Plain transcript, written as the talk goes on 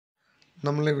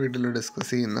നമ്മൾ ഈ വീഡിയോയിൽ ഡിസ്കസ്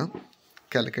ചെയ്യുന്ന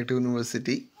Calicut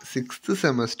university 6th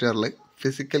സെമസ്റ്ററിലെ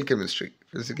physical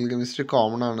chemistry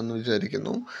common ആണെന്ന്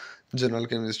വിചാരിക്കുന്നു. General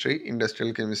chemistry,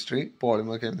 industrial chemistry,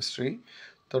 polymer chemistry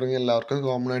തുടങ്ങിയ എല്ലാവർക്കും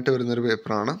കോമൺ ആയിട്ട് വരുന്നൊരു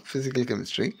പേപ്പറാണ് ഫിസിക്കൽ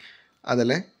കെമിസ്ട്രി.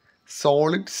 അതിലെ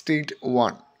സോളിഡ് സ്റ്റേറ്റ് 2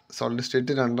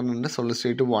 ഉണ്ട്. സോളിഡ്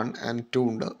സ്റ്റേറ്റ് 1 and 2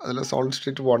 ഉണ്ട്. അതിൽ സോളിഡ്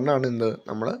സ്റ്റേറ്റ് 1 ആണ് ഇന്ന്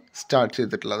നമ്മൾ സ്റ്റാർട്ട്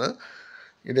ചെയ്തിട്ടുള്ളത്.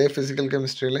 ഇതേ ഫിസിക്കൽ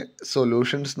കെമിസ്ട്രിയിലെ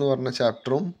സൊല്യൂഷൻസ് എന്ന് പറഞ്ഞ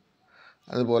ചാപ്റ്ററും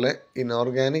അതുപോലെ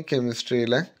ഇനോർഗാനിക്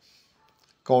കെമിസ്ട്രിയിലെ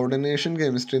കോർഡിനേഷൻ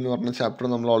കെമിസ്ട്രി എന്ന് പറഞ്ഞ ചാപ്റ്റർ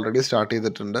നമ്മൾ ഓൾറെഡി സ്റ്റാർട്ട്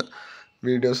ചെയ്തിട്ടുണ്ട്.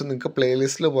 വീഡിയോസ് നിങ്ങൾക്ക്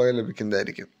പ്ലേലിസ്റ്റിൽ പോയാൽ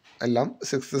ലഭിക്കുന്നതായിരിക്കും. എല്ലാം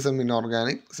 6th sem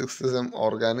inorganic, 6th sem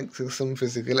organic, 6th sem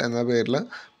physical എന്ന പേരിൽ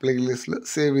പ്ലേലിസ്റ്റിൽ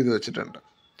സേവ് ചെയ്ത് വെച്ചിട്ടുണ്ട്.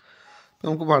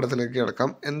 നമുക്ക് പാഠത്തിലേക്ക്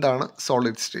കിടക്കാം. എന്താണ്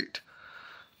സോളിഡ് സ്റ്റേറ്റ്?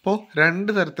 അപ്പോൾ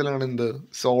 2 തരത്തിലാണ്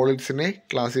സോളിഡ്സിനെ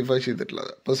ക്ലാസിഫൈ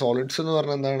ചെയ്തിട്ടുള്ളത്. അപ്പോൾ സോളിഡ്സ് എന്ന്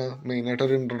പറഞ്ഞാൽ എന്താണ്? മെയിനായിട്ട്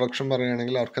ഒരു ഇൻട്രൊഡക്ഷൻ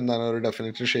പറയുകയാണെങ്കിൽ അവർക്ക് എന്താണ് ഒരു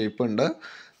ഡെഫിനറ്റ് ഷേപ്പ് ഉണ്ട്.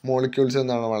 മോളിക്യൂൾസ്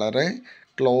എന്താണ് വളരെ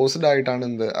ക്ലോസ്ഡ്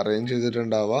ആയിട്ടാണ് അറേഞ്ച്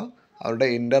ചെയ്തിട്ടുണ്ടാവുക. അവരുടെ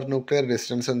ഇൻ്റർ ന്യൂക്ലിയർ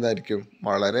ഡിസ്റ്റൻസ് എന്തായിരിക്കും?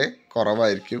 വളരെ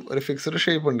കുറവായിരിക്കും. ഒരു ഫിക്സ്ഡ്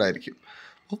ഷേപ്പ് ഉണ്ടായിരിക്കും.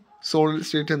 അപ്പോൾ സോളിഡ്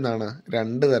സ്റ്റേറ്റ് എന്താണ്?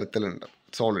 2 തരത്തിലുണ്ട്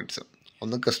സോളിഡ്സ്.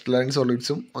 ഒന്ന് ക്രിസ്റ്റലൈൻ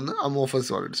സോളിഡ്സും ഒന്ന് അമോർഫസ്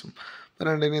സോളിഡ്സും. അപ്പോൾ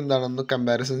രണ്ടിനും എന്താണെന്ന്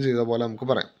കമ്പാരിസൺ ചെയ്ത പോലെ നമുക്ക്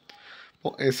പറയാം.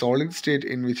 അപ്പോൾ A solid state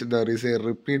in which there is A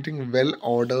repeating well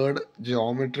ordered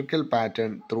geometrical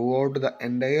pattern through out the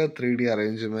entire 3D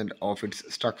arrangement of its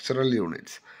structural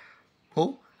units. അപ്പോൾ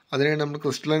അതിനെയാണ് നമ്മൾ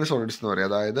ക്രിസ്റ്റലൈൻ സോളിഡ്സ് എന്ന് പറയുക.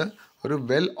 അതായത് ഒരു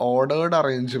വെൽ ഓർഡേർഡ്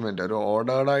അറേഞ്ച്മെൻറ്റ്, ഒരു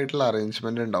ഓർഡേർഡ് ആയിട്ടുള്ള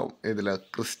അറേഞ്ച്മെൻറ്റ് ഉണ്ടാവും ഇതിൽ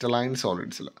ക്രിസ്റ്റലൈൻ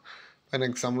സോളിഡ്സിൽ. അതിന്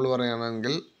എക്സാമ്പിൾ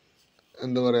പറയുകയാണെങ്കിൽ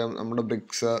എന്താ പറയുക, നമ്മുടെ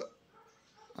ബ്രിക്സ്,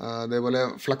 അതേപോലെ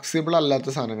ഫ്ലെക്സിബിൾ അല്ലാത്ത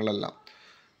സാധനങ്ങളെല്ലാം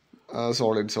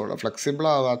സോളിഡ്സോട്. ഫ്ലെക്സിബിൾ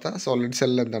ആവാത്ത സോളിഡ്സ്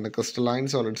എല്ലാം എന്താണ്? ക്രിസ്റ്റലൈൻ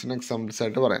സോളിഡ്സിന് എക്സാമ്പിൾസ്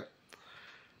ആയിട്ട് പറയാം.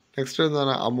 നെക്സ്റ്റ്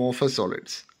എന്താണ്? Amorphous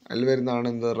solids. അതിൽ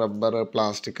വരുന്നതാണ് റബ്ബർ,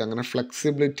 പ്ലാസ്റ്റിക്, അങ്ങനെ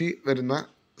ഫ്ലെക്സിബിലിറ്റി വരുന്ന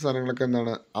സാധനങ്ങളൊക്കെ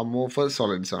എന്താണ്? അമോർഫസ്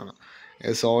സോളിഡ്സ് ആണ്.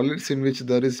 A solids in which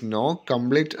there is no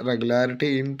complete regularity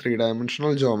in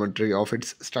 3D geometry of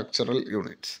its structural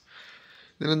units.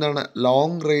 ഇതിനെന്താണ്?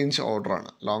 Long range order ആണ്.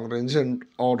 ലോങ് റേഞ്ച്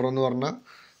ഓർഡർ എന്ന് പറഞ്ഞാൽ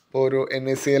ഇപ്പോൾ ഒരു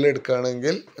NaCl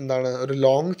എടുക്കുകയാണെങ്കിൽ എന്താണ്? ഒരു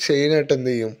ലോങ് ചെയിനായിട്ട്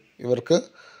എന്ത് ചെയ്യും? ഇവർക്ക്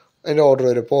അതിൻ്റെ ഓർഡർ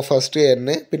വരും. ഇപ്പോൾ ഫസ്റ്റ്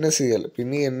Na, പിന്നെ Cl,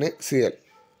 പിന്നെ NaCl.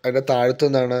 അതിൻ്റെ താഴത്ത്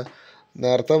എന്താണ്?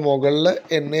 നേരത്തെ മുകളിൽ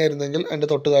Na ആയിരുന്നെങ്കിൽ അതിൻ്റെ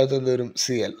തൊട്ട് താഴത്ത് എന്ത് വരും?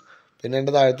 Cl. പിന്നെ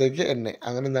അതിൻ്റെ താഴത്തേക്ക് Na.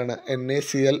 അങ്ങനെ എന്താണ്?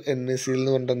 NaCl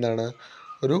എന്ന് പറഞ്ഞിട്ട് എന്താണ്?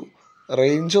 ഒരു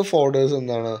റേഞ്ച് ഓഫ് ഓർഡേഴ്സ്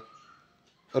എന്താണ്?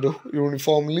 ഒരു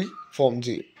യൂണിഫോംലി ഫോം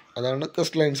ചെയ്യും. അതാണ്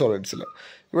ക്രിസ്റ്റലൈൻ സോളിഡ്സിൽ.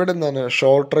 ഇവിടെ എന്താണ്?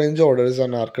 ഷോർട്ട് റേഞ്ച് ഓർഡേഴ്സ്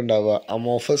ആണ് ആർക്കുണ്ടാവുക?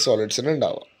 അമോർഫസ് സോളിഡ്സിന്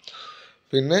ഉണ്ടാവുക.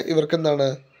 പിന്നെ ഇവർക്ക് എന്താണ്?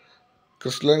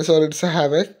 Crystalline solids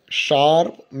have A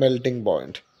sharp melting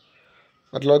point.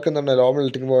 മറ്റുള്ളവർക്ക് എന്താണ്? ലോ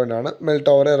മെൽറ്റിംഗ് പോയിൻ്റ് ആണ്. Melt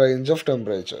over A range of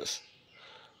temperatures.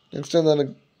 Next എന്താണ്?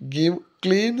 Give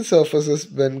clean surfaces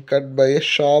when cut by A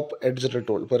sharp edged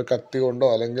tool. ഇപ്പോൾ ഒരു കത്തി കൊണ്ടോ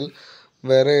അല്ലെങ്കിൽ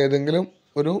വേറെ ഏതെങ്കിലും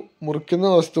ഒരു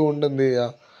മുറിക്കുന്ന വസ്തു കൊണ്ട് എന്ത് ചെയ്യുക?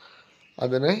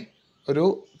 അതിനെ ഒരു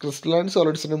ക്രിസ്റ്റലൈൻ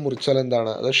സോളിഡ്സിനെ മുറിച്ചാൽ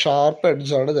എന്താണ്? അത് ഷാർപ്പ്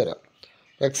എഡ്ജാണ് തരാം.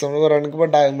 എക്സാമ്പിൾ പറയുകയാണെങ്കിൽ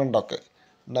ഇപ്പോൾ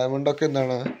ഡയമണ്ടൊക്കെ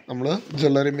എന്താണ്? നമ്മൾ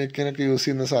ജ്വല്ലറി മേക്കിങ്ങിനൊക്കെ യൂസ്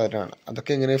ചെയ്യുന്ന സാധനമാണ്.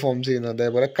 അതൊക്കെ എങ്ങനെ ഫോം ചെയ്യുന്നത്?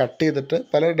 അതേപോലെ കട്ട് ചെയ്തിട്ട്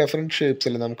പല ഡിഫറെൻറ്റ്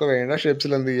ഷേപ്സിൽ നമുക്ക് വേണ്ട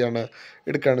ഷേപ്സിൽ എന്ത് ചെയ്യാണ്?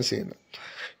 എടുക്കുകയാണ് ചെയ്യുന്നത്.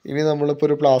 ഇനി നമ്മളിപ്പോൾ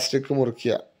ഒരു പ്ലാസ്റ്റിക്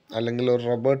മുറിക്കുക അല്ലെങ്കിൽ ഒരു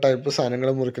റബ്ബർ ടൈപ്പ് സാധനങ്ങൾ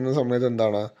മുറിക്കുന്ന സമയത്ത്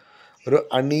എന്താണ്? ഒരു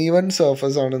അൺഈവൻ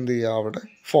സർഫസ് ആണ് എന്ത് ചെയ്യുക? അവിടെ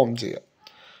ഫോം ചെയ്യുക.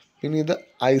 പിന്നെ ഇത്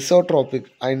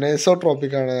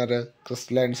അനൈസോട്രോപ്പിക് ആണ്.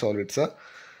 Crystalline solids.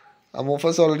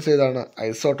 അമോർഫസ് സോളിഡ്സ് ഏതാണ്?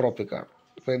 ഐസോട്രോപ്പിക് ആണ്.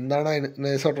 അപ്പോൾ എന്താണ്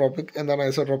ഐസോട്രോപ്പിക്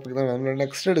എന്നാണ് നമ്മൾ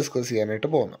നെക്സ്റ്റ് ഡിസ്കസ് ചെയ്യാനായിട്ട്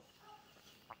പോകുന്നത്.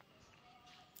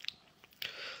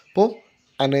 അപ്പോൾ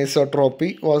അനൈസോട്രോപ്പി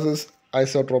വേഴ്സസ്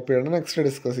ഐസോട്രോപ്പിയാണ് നെക്സ്റ്റ്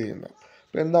ഡിസ്കസ് ചെയ്യുന്നത്.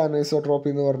 അപ്പോൾ എന്താ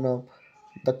അനൈസോട്രോപ്പി എന്ന് പറഞ്ഞാൽ?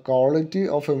 The quality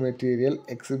of a material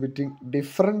exhibiting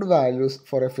different values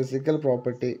for a physical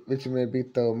property which may be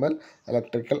thermal,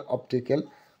 electrical, optical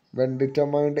when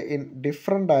determined in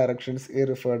different directions is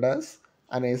referred as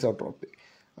anisotropy.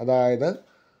 അതായത്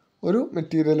ഒരു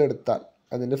material എടുത്താൽ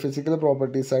അതിൻ്റെ physical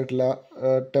properties ആയിട്ടുള്ള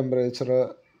temperature,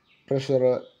 pressure,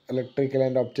 electrical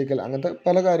and optical അങ്ങനത്തെ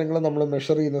പല കാര്യങ്ങളും നമ്മൾ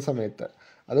measure ചെയ്യുന്ന സമയത്ത്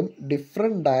അതും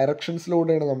ഡിഫറെൻറ്റ്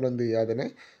ഡയറക്ഷൻസിലൂടെയാണ് നമ്മൾ എന്ത് ചെയ്യുക? അതിനെ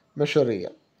മെഷർ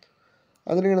ചെയ്യുക.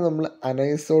 അതിനെയാണ് നമ്മൾ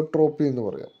അനൈസോട്രോപ്പി എന്ന്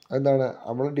പറയുക. എന്താണ്?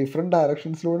 നമ്മൾ ഡിഫറെൻറ്റ്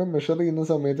ഡയറക്ഷൻസിലൂടെ മെഷർ ചെയ്യുന്ന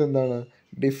സമയത്ത് എന്താണ്?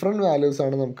 ഡിഫറെൻറ്റ്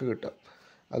വാല്യൂസാണ് നമുക്ക് കിട്ടുക.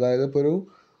 അതായത് ഇപ്പോൾ ഒരു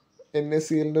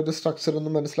NaClൻ്റെ ഒരു സ്ട്രക്ചർ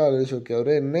ഒന്ന് മനസ്സിലാലോചിച്ച് നോക്കിയാൽ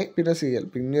ഒരു Na പിന്നെ Cl,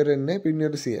 പിന്നെ ഒരു Na പിന്നെ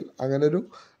ഒരു Cl, അങ്ങനെ ഒരു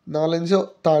 4-5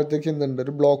 താഴത്തേക്ക് എന്തുണ്ട്?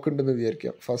 ഒരു ബ്ലോക്ക് ഉണ്ടെന്ന്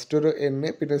വിചാരിക്കാം. ഫസ്റ്റ് ഒരു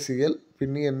Na പിന്നെ Cl,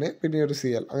 പിന്നെ Na പിന്നെ ഒരു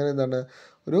Cl, അങ്ങനെ എന്താണ്?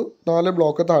 ഒരു 4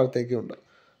 ബ്ലോക്ക് താഴത്തേക്കുണ്ട്.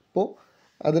 അപ്പോൾ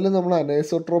അതിൽ നമ്മൾ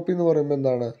അനൈസോട്രോപ്പി എന്ന് പറയുമ്പോൾ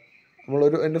എന്താണ്?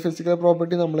 എൻ്റെ ഫിസിക്കൽ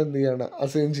പ്രോപ്പർട്ടി നമ്മൾ എന്ത് ചെയ്യാണ്?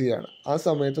 അസൈൻ ചെയ്യുകയാണ്. ആ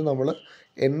സമയത്ത് നമ്മൾ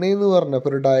Na എന്ന് പറഞ്ഞാൽ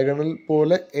ഇപ്പോൾ ഒരു ഡയഗണൽ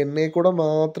പോലെ Na കൂടെ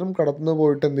മാത്രം കടന്നു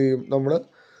പോയിട്ട് എന്ത് ചെയ്യും? നമ്മൾ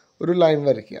ഒരു ലൈൻ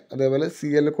വരയ്ക്കുക. അതേപോലെ സി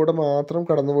എൽ കൂടെ മാത്രം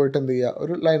കടന്നു പോയിട്ട് എന്ത് ചെയ്യുക,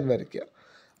 ഒരു ലൈൻ വരയ്ക്കുക.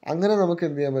 അങ്ങനെ നമുക്ക്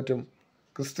എന്ത് ചെയ്യാൻ പറ്റും,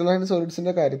 ക്രിസ്റ്റലൈൻ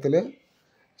സോളിഡ്സിൻ്റെ കാര്യത്തിൽ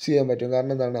ചെയ്യാൻ പറ്റും.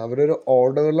 കാരണം എന്താണ്, അവരൊരു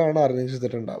ഓർഡറിലാണ് അറേഞ്ച്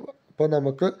ചെയ്തിട്ടുണ്ടാവുക. അപ്പോൾ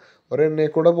നമുക്ക് ഒരു എണ്ണയെ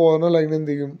കൂടെ പോകുന്ന ലൈൻ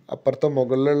എന്ത് ചെയ്യും, അപ്പുറത്തെ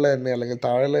മുകളിലുള്ള എണ്ണ അല്ലെങ്കിൽ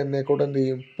താഴെയുള്ള എണ്ണയെ കൂടെ എന്ത്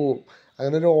ചെയ്യും, പോവും.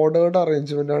 അങ്ങനെ ഒരു ഓർഡേർഡ്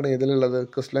അറേഞ്ച്മെൻ്റ് ആണ് ഇതിലുള്ളത്,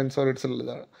 ക്രിസ്റ്റലൈൻ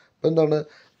സോളിഡ്സിലുള്ളതാണ്. അപ്പോൾ എന്താണ്,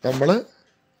 നമ്മൾ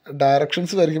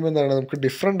ഡയറക്ഷൻസ് വരയ്ക്കുമ്പോൾ എന്താണ്, നമുക്ക്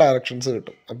ഡിഫറെൻറ്റ് ഡയറക്ഷൻസ്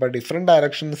കിട്ടും. അപ്പോൾ ഡിഫറെൻറ്റ്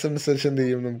ഡയറക്ഷൻസ് അനുസരിച്ച് എന്ത്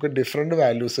ചെയ്യും, നമുക്ക് ഡിഫറെൻറ്റ്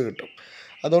വാല്യൂസ് കിട്ടും.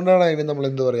 അതുകൊണ്ടാണ് അതിന് നമ്മൾ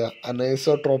എന്ത് പറയുക,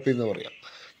 അനൈസോട്രോപ്പി എന്ന് പറയാം.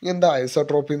 ഇനി എന്താ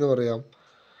ഐസോട്രോപ്പി എന്ന് പറയാം.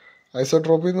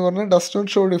 ഐസോട്രോപ്പി എന്ന് പറഞ്ഞാൽ does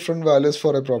not show different values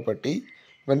for A property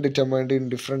when determined in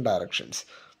different directions.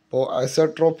 അപ്പോൾ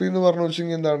ഐസോട്രോപ്പി എന്ന് പറഞ്ഞു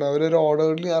വെച്ചെങ്കിൽ എന്താണ്, അവരൊരു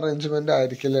ഓർഡർലി അറേഞ്ച്മെൻറ്റ്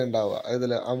ആയിരിക്കില്ല ഉണ്ടാവുക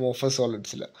ഇതിൽ അമോർഫസ്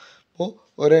സോളിഡ്സിൽ. അപ്പോൾ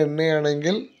ഒരു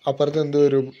എണ്ണയാണെങ്കിൽ അപ്പുറത്ത് എന്ത്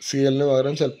വരും, സി എല്ലിന്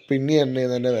പകരം പിന്നെയും എണ്ണ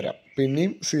തന്നെ വരാം,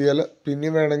 പിന്നെയും സി എൽ,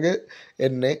 പിന്നെയും വേണമെങ്കിൽ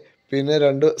എണ്ണ, പിന്നെ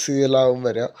 2 സി എൽ ആവും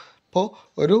വരിക. അപ്പോൾ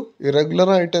ഒരു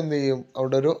ഇറഗുലറായിട്ട് എന്ത് ചെയ്യും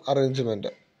അവിടെ ഒരു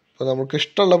അറേഞ്ച്മെൻറ്റ്. അപ്പോൾ നമുക്ക്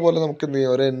ഇഷ്ടമുള്ള പോലെ നമുക്ക് എന്ത്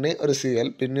ചെയ്യാം, ഒരു എണ്ണ, ഒരു സി എൽ,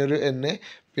 പിന്നെ ഒരു എണ്ണ,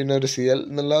 പിന്നെ ഒരു സി എൽ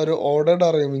എന്നുള്ള ഒരു ഓർഡർഡ്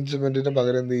അറേഞ്ച്മെൻറ്റിന്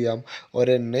പകരം എന്ത് ചെയ്യാം,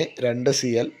 ഒരു എണ്ണ, 2 സി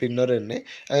എൽ, പിന്നെ ഒരു എണ്ണ,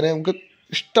 അങ്ങനെ നമുക്ക്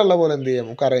ഇഷ്ടമുള്ള പോലെ എന്ത് ചെയ്യാം,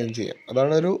 നമുക്ക് അറേഞ്ച് ചെയ്യാം.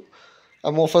 അതാണ് ഒരു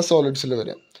അമോർഫസ് സോളിഡ്സിൽ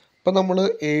വരിക. അപ്പോൾ നമ്മൾ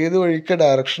ഏത് വഴിക്ക്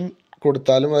ഡയറക്ഷൻ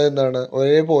കൊടുത്താലും അതെന്താണ്,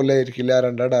 ഒരേപോലെ ആയിരിക്കില്ല ആ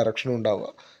 2 ഡയറക്ഷനും ഉണ്ടാവുക.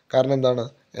 കാരണം എന്താണ്,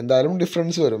 എന്തായാലും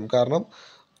ഡിഫറൻസ് വരും. കാരണം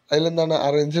അതിലെന്താണ്,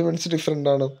 അറേഞ്ച്മെൻറ്റ്സ് ഡിഫറെൻ്റ്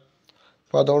ആണ്.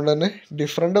 അപ്പോൾ അതുകൊണ്ട് തന്നെ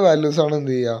ഡിഫറെൻ്റ് വാല്യൂസാണ്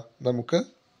എന്ത് ചെയ്യുക, നമുക്ക്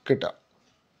കിട്ടുക.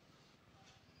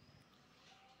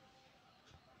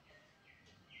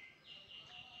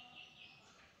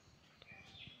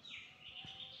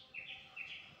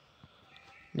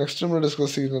 നെക്സ്റ്റ് നമ്മൾ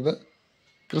ഡിസ്കസ് ചെയ്യുന്നത്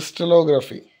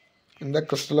ക്രിസ്റ്റലോഗ്രഫി. എന്താ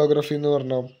ക്രിസ്റ്റലോഗ്രഫി എന്ന്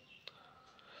പറഞ്ഞാൽ,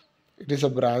 it is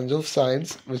A branch of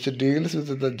science which deals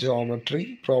with the geometry,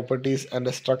 properties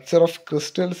and structure of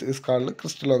crystals is called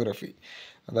crystallography.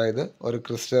 അതായത് ഒരു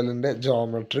ക്രിസ്റ്റലിൻ്റെ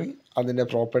ജോമെട്രി, അതിൻ്റെ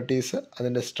പ്രോപ്പർട്ടീസ്,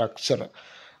 അതിൻ്റെ സ്ട്രക്ചർ,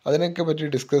 അതിനൊക്കെ പറ്റി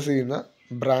ഡിസ്കസ് ചെയ്യുന്ന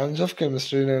ബ്രാഞ്ച് ഓഫ്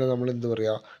കെമിസ്ട്രീനെയാണ് നമ്മൾ എന്ത്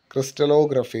പറയുക,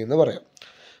 ക്രിസ്റ്റലോഗ്രഫി എന്ന് പറയാം.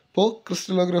 അപ്പോൾ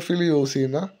ക്രിസ്റ്റലോഗ്രഫിയിൽ യൂസ്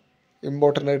ചെയ്യുന്ന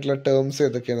ഇമ്പോർട്ടൻ്റ് ആയിട്ടുള്ള ടേംസ്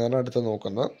ഏതൊക്കെയാണെന്നാണ് അടുത്ത്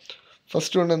നോക്കുന്നത്.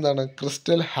 ഫസ്റ്റ് വൺ എന്താണ്,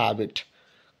 ക്രിസ്റ്റൽ ഹാബിറ്റ്.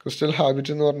 ക്രിസ്റ്റൽ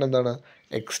ഹാബിറ്റ് എന്ന് പറഞ്ഞാൽ എന്താണ്,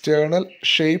 external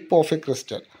shape of A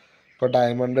crystal. ഇപ്പോൾ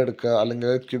ഡയമണ്ട് എടുക്കുക,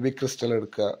 അല്ലെങ്കിൽ ക്യൂബിക് ക്രിസ്റ്റൽ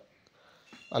എടുക്കുക,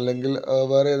 അല്ലെങ്കിൽ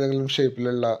വേറെ ഏതെങ്കിലും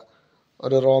ഷേപ്പിലുള്ള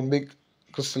ഒരു റോംബിക്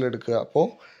ക്രിസ്റ്റൽ എടുക്കുക. അപ്പോൾ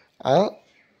ആ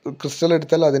ക്രിസ്റ്റൽ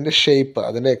എടുത്താൽ അതിൻ്റെ ഷേപ്പ്,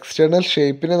 അതിൻ്റെ എക്സ്റ്റേണൽ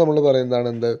ഷേപ്പിനെ നമ്മൾ പറയുന്നതാണ്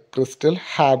എന്ത്, ക്രിസ്റ്റൽ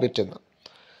ഹാബിറ്റ് എന്ന്.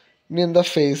 ഇനി എന്താ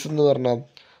ഫേസ് എന്ന് പറഞ്ഞാൽ,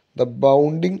 ദ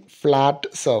ബൗണ്ടിങ് ഫ്ലാറ്റ്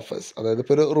സർഫസ്. അതായത്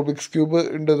ഇപ്പോൾ ഒരു റുബിക്സ് ക്യൂബ്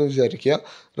ഉണ്ടെന്ന് വിചാരിക്കുക.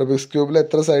 റുബിക്സ് ക്യൂബിൽ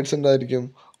എത്ര സൈഡ്സ് ഉണ്ടായിരിക്കും,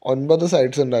 9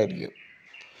 സൈഡ്സ് ഉണ്ടായിരിക്കും.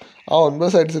 ആ 9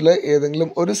 സൈഡ്സിൽ ഏതെങ്കിലും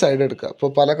ഒരു സൈഡ് എടുക്കുക. ഇപ്പോൾ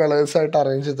പല കളേഴ്സായിട്ട്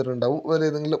അറേഞ്ച് ചെയ്തിട്ടുണ്ടാവും,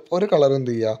 ഏതെങ്കിലും ഒരു കളർ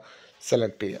എന്ത് ചെയ്യുക,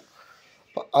 സെലക്ട് ചെയ്യുക.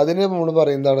 അപ്പോൾ അതിനെ നമ്മൾ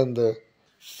പറയുന്നതാണ് എന്ത്,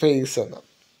 ഫേസ് എന്ന്.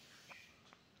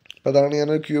 അപ്പോൾ അതാണ്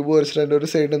ഞാനൊരു ക്യൂബ് വരച്ചിട്ട് അതിൻ്റെ ഒരു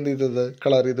സൈഡ് എന്ത് ചെയ്തത്,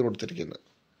 കളർ ചെയ്ത് കൊടുത്തിരിക്കുന്നത്.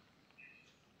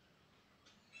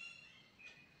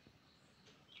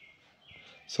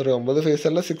 സോറി 9 ഫേസ്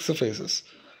അല്ല, 6 ഫേസസ്.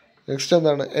 നെക്സ്റ്റ്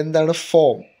എന്താണ്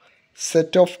form,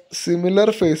 set of similar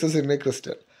faces in A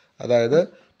crystal. അതായത്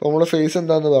ഇപ്പോൾ നമ്മൾ ഫേസ്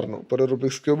എന്താണെന്ന് പറഞ്ഞു, ഇപ്പോൾ ഒരു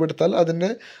റുബിക്സ് ക്യൂബ് എടുത്താൽ അതിൻ്റെ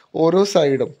ഓരോ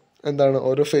സൈഡും എന്താണ്,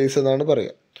 ഓരോ ഫേസ് എന്നാണ്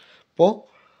പറയുക. അപ്പോൾ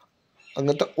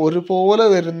അങ്ങനത്തെ ഒരുപോലെ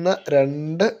വരുന്ന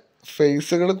 2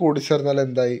 ഫേസുകൾ കൂടിച്ചേർന്നാൽ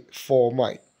എന്തായി,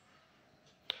 ഫോമായി.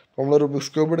 നമ്മൾ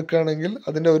റുബിക്സ് ക്യൂബ് എടുക്കുകയാണെങ്കിൽ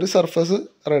അതിൻ്റെ ഒരു സർഫസ്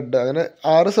റെഡ്, അങ്ങനെ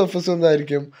 6 സർഫസ്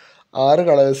എന്തായിരിക്കും, 6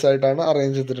 കളേഴ്സായിട്ടാണ്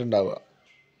അറേഞ്ച് ചെയ്തിട്ടുണ്ടാവുക.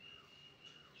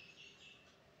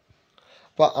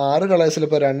 അപ്പോൾ 6 കളേഴ്സിൽ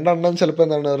ഇപ്പോൾ 2 ചിലപ്പോൾ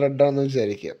എന്താണ്, റെഡാണെന്ന്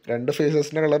വിചാരിക്കുക. 2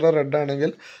 ഫേസസിൻ്റെ കളർ റെഡ്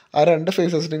ആണെങ്കിൽ ആ 2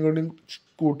 ഫേസസിനെയും കൂടി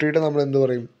കൂട്ടിയിട്ട് നമ്മൾ എന്ത്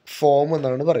പറയും, ഫോം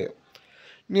എന്നാണ് പറയുക.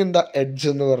 ഇനി എന്താ എഡ്ജ്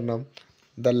എന്ന് പറഞ്ഞാൽ,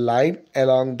 the line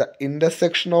along the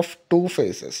intersection of 2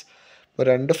 faces. ഇപ്പോൾ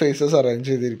 2 ഫേസസ് അറേഞ്ച്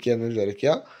ചെയ്തിരിക്കുക എന്ന്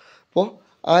വിചാരിക്കുക. അപ്പോൾ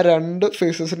ആ 2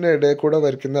 ഫേസസിൻ്റെ ഇടയിൽ കൂടെ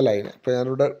വരയ്ക്കുന്ന ലൈന്, ഇപ്പോൾ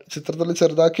ഞാനിവിടെ ചിത്രത്തിൽ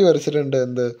ചെറുതാക്കി വരച്ചിട്ടുണ്ട്,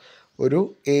 എന്ത്, ഒരു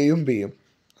എയും ബിയും.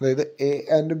 അതായത് എ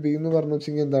ആൻഡ് ബി എന്ന് പറഞ്ഞു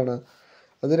വെച്ചെങ്കിൽ എന്താണ്,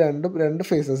 അത് 2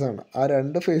 ഫേസസ് ആണ്. ആ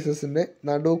 2 ഫേസസിൻ്റെ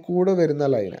നടുവ് കൂടെ വരുന്ന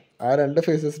ലൈന്, ആ 2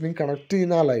 ഫേസസിനെയും കണക്ട്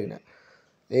ചെയ്യുന്ന ആ ലൈന്,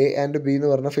 എ ആൻഡ് ബി എന്ന്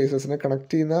പറഞ്ഞ ഫേസസിനെ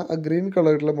കണക്ട് ചെയ്യുന്ന ആ ഗ്രീൻ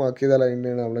കളറിൽ മാർക്ക് ചെയ്ത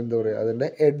ലൈനിനെയാണ് നമ്മൾ എന്താ പറയുക, അതിൻ്റെ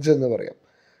എഡ്ജ് എന്ന് പറയാം.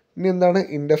 ഇനി എന്താണ്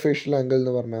ഇൻ്റർഫേഷ്യൽ ആംഗിൾ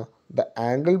എന്ന് പറഞ്ഞാൽ, the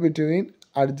angle between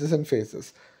adjacent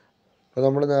faces. അപ്പോൾ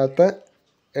നമ്മൾ നേരത്തെ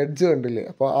എഡ്ജ് കണ്ടില്ലേ,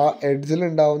 അപ്പോൾ ആ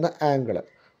എഡ്ജിലുണ്ടാവുന്ന ആംഗിൾ,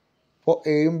 അപ്പോൾ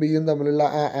എയും ബിയും തമ്മിലുള്ള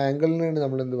ആ ആംഗിളിനെയാണ്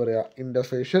നമ്മൾ എന്ത് പറയുക,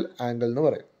 ഇൻ്റർഫേഷ്യൽ ആംഗിൾ എന്ന്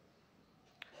പറയും.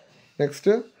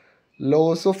 Next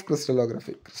loss of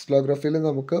crystallography. ക്രിസ്റ്റലോഗ്രഫിയിൽ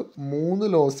നമുക്ക് 3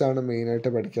 ലോസാണ് മെയിനായിട്ട്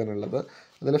പഠിക്കാനുള്ളത്.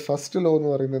 അതിൽ ഫസ്റ്റ് ലോ എന്ന്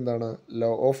പറയുന്നത് എന്താണ്,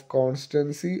 law of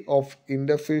constancy of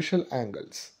ഇൻ്റർഫേഷ്യൽ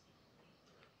angles.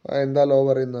 എന്താ ലോ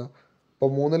പറയുന്നത്,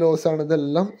 ഇപ്പോൾ 3 ലോസാണ്.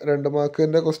 ഇതെല്ലാം 2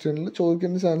 മാർക്കിൻ്റെ ക്വസ്റ്റ്യനിൽ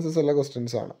ചോദിക്കുന്ന ചാൻസസ് ഉള്ള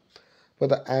ക്വസ്റ്റ്യൻസ് ആണ്.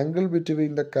 അപ്പോൾ the angle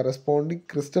between the corresponding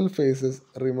crystal faces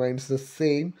remains the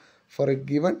same for a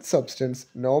given substance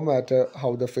no matter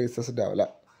how the faces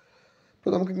develop.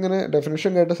 അപ്പോൾ നമുക്കിങ്ങനെ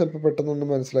ഡെഫിനിഷൻ കേട്ടാൽ ചിലപ്പോൾ പെട്ടെന്നൊന്നും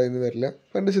മനസ്സിലായെന്ന് വരില്ല.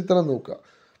 അപ്പോൾ എൻ്റെ ചിത്രം നോക്കുക.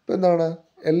 അപ്പോൾ എന്താണ്,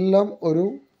 എല്ലാം ഒരു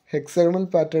ഹെക്സഗണൽ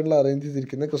പാറ്റേണിൽ അറേഞ്ച്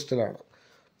ചെയ്തിരിക്കുന്ന ക്രിസ്റ്റലാണ്.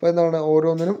 അപ്പോൾ എന്താണ്,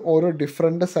 ഓരോന്നിനും ഓരോ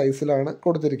ഡിഫറെൻറ്റ് സൈസിലാണ്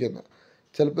കൊടുത്തിരിക്കുന്നത്.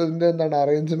 ചിലപ്പോൾ ഇതിൻ്റെ എന്താണ്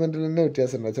അറേഞ്ച്മെൻറ്റിൽ തന്നെ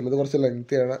വ്യത്യാസമുണ്ട്. ചിലത് കുറച്ച്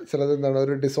ലെങ്തിയാണ്, ചിലത് എന്താണ്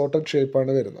ഒരു ഡിസോർട്ടഡ്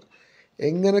ഷേപ്പാണ് വരുന്നത്.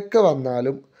 എങ്ങനെയൊക്കെ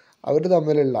വന്നാലും അവർ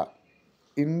തമ്മിലുള്ള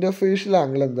ഇൻ്റർഫേഷ്യൽ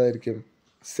ആംഗിൾ എന്തായിരിക്കും,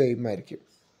 സെയിം ആയിരിക്കും.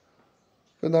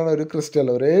 എന്താണ്, ഒരു ക്രിസ്റ്റൽ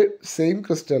ഒരേ സെയിം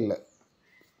ക്രിസ്റ്റലിൽ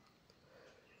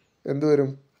എന്ത് വരും,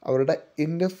 അവരുടെ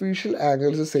ഇൻ്റർഫേഷ്യൽ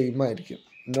ആംഗിൾസ് സെയിം ആയിരിക്കും.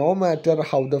 No matter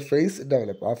how the face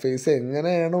develop, ആ ഫേസ്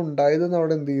എങ്ങനെയാണ് ഉണ്ടായതെന്ന്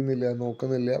അവിടെ എന്ത് ചെയ്യുന്നില്ല,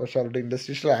 നോക്കുന്നില്ല. പക്ഷെ അവരുടെ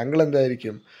ഇൻ്റർഫേഷ്യൽ ആംഗിൾ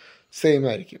എന്തായിരിക്കും, സെയിം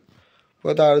ആയിരിക്കും.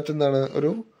 അപ്പോൾ താഴത്ത് എന്താണ്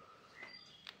ഒരു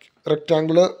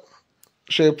റെക്റ്റാങ്കുലർ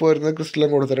ഷേപ്പ് വരുന്ന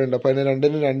ക്രിസ്റ്റലും കൊടുത്തിട്ടുണ്ട്. അപ്പോൾ അതിന്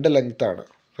രണ്ടിനും രണ്ട് ലെങ്ത്താണ്.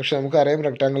 പക്ഷെ നമുക്കറിയാം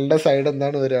റെക്റ്റാങ്കിളിൻ്റെ സൈഡ്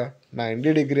എന്താണ് വരിക,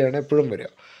 90 ഡിഗ്രിയാണ് എപ്പോഴും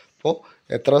വരിക. അപ്പോൾ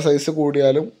എത്ര സൈസ്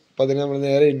കൂടിയാലും അപ്പോൾ അതിന് നമ്മൾ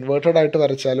നേരെ ഇൻവേർട്ടഡ് ആയിട്ട്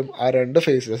വരച്ചാലും ആ രണ്ട്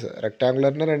ഫേസസ്,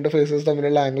 റെക്റ്റാങ്കുലറിൻ്റെ രണ്ട് ഫേസസ്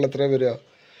തമ്മിലുള്ള ആംഗിൾ എത്ര വരിക,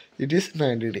 ഇറ്റ് ഈസ്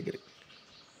 90 ഡിഗ്രി.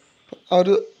 ആ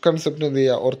ഒരു കൺസെപ്റ്റ് എന്ത്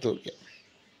ചെയ്യുക, ഓർത്ത് വയ്ക്കുക.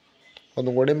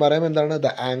 ഒന്നും കൂടി പറയാം, എന്താണ്,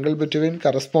 the angle between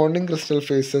corresponding crystal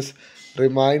faces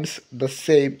remains the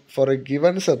same for A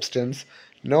given substance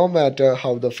no matter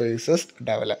how the faces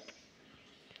develop.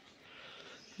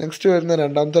 Next വരുന്ന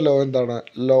രണ്ടാമത്തെ ലോ എന്താണ്,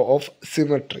 law of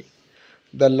symmetry.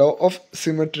 The law of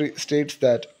symmetry states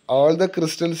that all the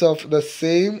crystals of the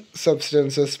same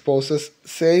substances possess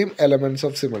same elements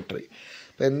of symmetry.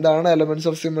 അപ്പോൾ എന്താണ് elements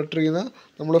of symmetry എന്ന്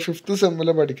നമ്മൾ 5th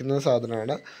സെമ്മിൽ പഠിക്കുന്ന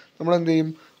സാധനമാണ്. നമ്മൾ എന്ത്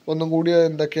ചെയ്യും, ഒന്നും കൂടി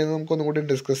എന്തൊക്കെയാണെന്ന് നമുക്കൊന്നും കൂടി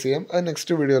ഡിസ്കസ് ചെയ്യാം. അത്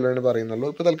നെക്സ്റ്റ് വീഡിയോയിലാണ് പറയുന്നുള്ളൂ.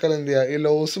 ഇപ്പോൾ തൽക്കാലം എന്ത് ചെയ്യുക, ഈ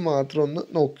ലോസ് മാത്രം ഒന്ന്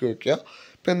നോക്കി വയ്ക്കുക.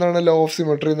 ഇപ്പോൾ എന്താണ് ലോ ഓഫ്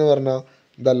സിമെട്രി എന്ന് പറഞ്ഞാൽ,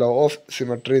 the law of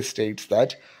symmetry States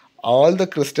that all the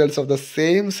crystals of the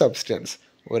same substance,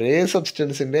 ഒരേ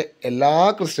സബ്സ്റ്റൻസിൻ്റെ എല്ലാ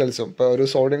ക്രിസ്റ്റൽസും, ഇപ്പോൾ ഒരു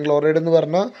സോഡിയം ക്ലോറൈഡ് എന്ന്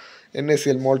പറഞ്ഞാൽ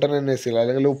NaCl, മോൾട്ടൺ NaCl,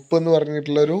 അല്ലെങ്കിൽ ഉപ്പ് എന്ന്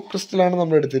പറഞ്ഞിട്ടുള്ളൊരു ക്രിസ്റ്റലാണ്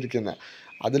നമ്മൾ എടുത്തിരിക്കുന്നത്.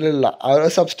 അതിലുള്ള ആ ഒരു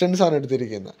സബ്സ്റ്റൻസ് ആണ്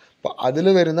എടുത്തിരിക്കുന്നത്. അപ്പോൾ അതിൽ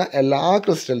വരുന്ന എല്ലാ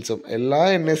ക്രിസ്റ്റൽസും, എല്ലാ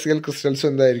NaCl ക്രിസ്റ്റൽസും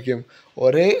എന്തായിരിക്കും,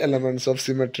 ഒരേ എലമെൻറ്റ്സ് ഓഫ്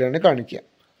സിമെട്രിയാണ് കാണിക്കുക.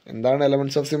 എന്താണ്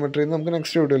എലമെൻറ്റ്സ് ഓഫ് സിമെട്രി എന്ന് നമുക്ക്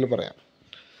നെക്സ്റ്റ് വീഡിയോയിൽ പറയാം.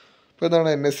 അപ്പോൾ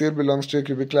എന്താണ്, NaCl belongs to a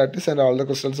cubic lattice and all the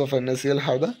crystals of NaCl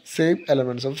have the same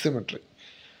elements of symmetry.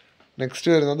 Next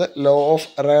വരുന്നത് ലോ ഓഫ്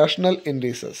റാഷണൽ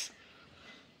ഇൻഡീസസ്.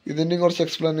 ഇതിൻ്റെയും കുറച്ച്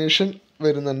എക്സ്പ്ലനേഷൻ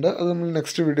വരുന്നുണ്ട്. അത് നമ്മൾ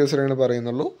നെക്സ്റ്റ് വീഡിയോസിലാണ്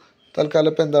പറയുന്നുള്ളൂ.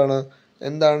 തൽക്കാലം ഇപ്പോൾ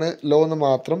എന്താണ് ലോ എന്ന്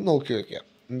മാത്രം നോക്കി വയ്ക്കുക.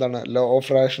 എന്താണ് law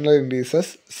of rational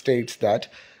indices States that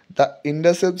the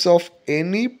intercepts of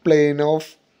any plain of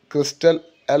crystal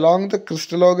along the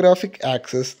crystallographic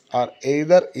axis are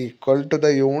either equal to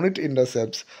the unit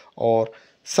intercepts or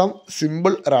some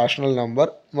simple rational number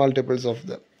multiples of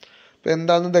them. അപ്പോൾ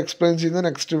എന്താണെന്നത് explain ചെയ്യുന്നത്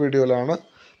next വീഡിയോയിലാണ്.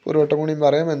 ഒരു വട്ടം കൂടി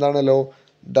പറയാം, എന്താണ് law,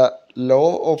 the law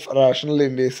of rational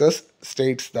indices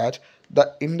States that the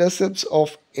intercepts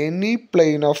of any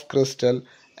plain of crystal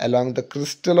along the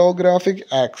crystallographic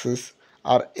axis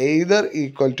R either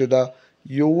equal to the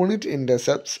unit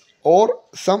intercepts or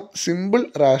some simple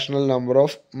rational number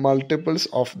of multiples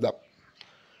of them.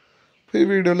 അപ്പോൾ ഈ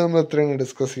വീഡിയോയിൽ നമ്മൾ എത്രയാണ്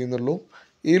discuss ചെയ്യുന്നുള്ളൂ.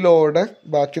 ഈ ലോയുടെ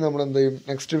ബാക്കി നമ്മൾ എന്ത് ചെയ്യും,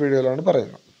 നെക്സ്റ്റ് വീഡിയോയിലാണ്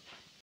പറയുന്നത്.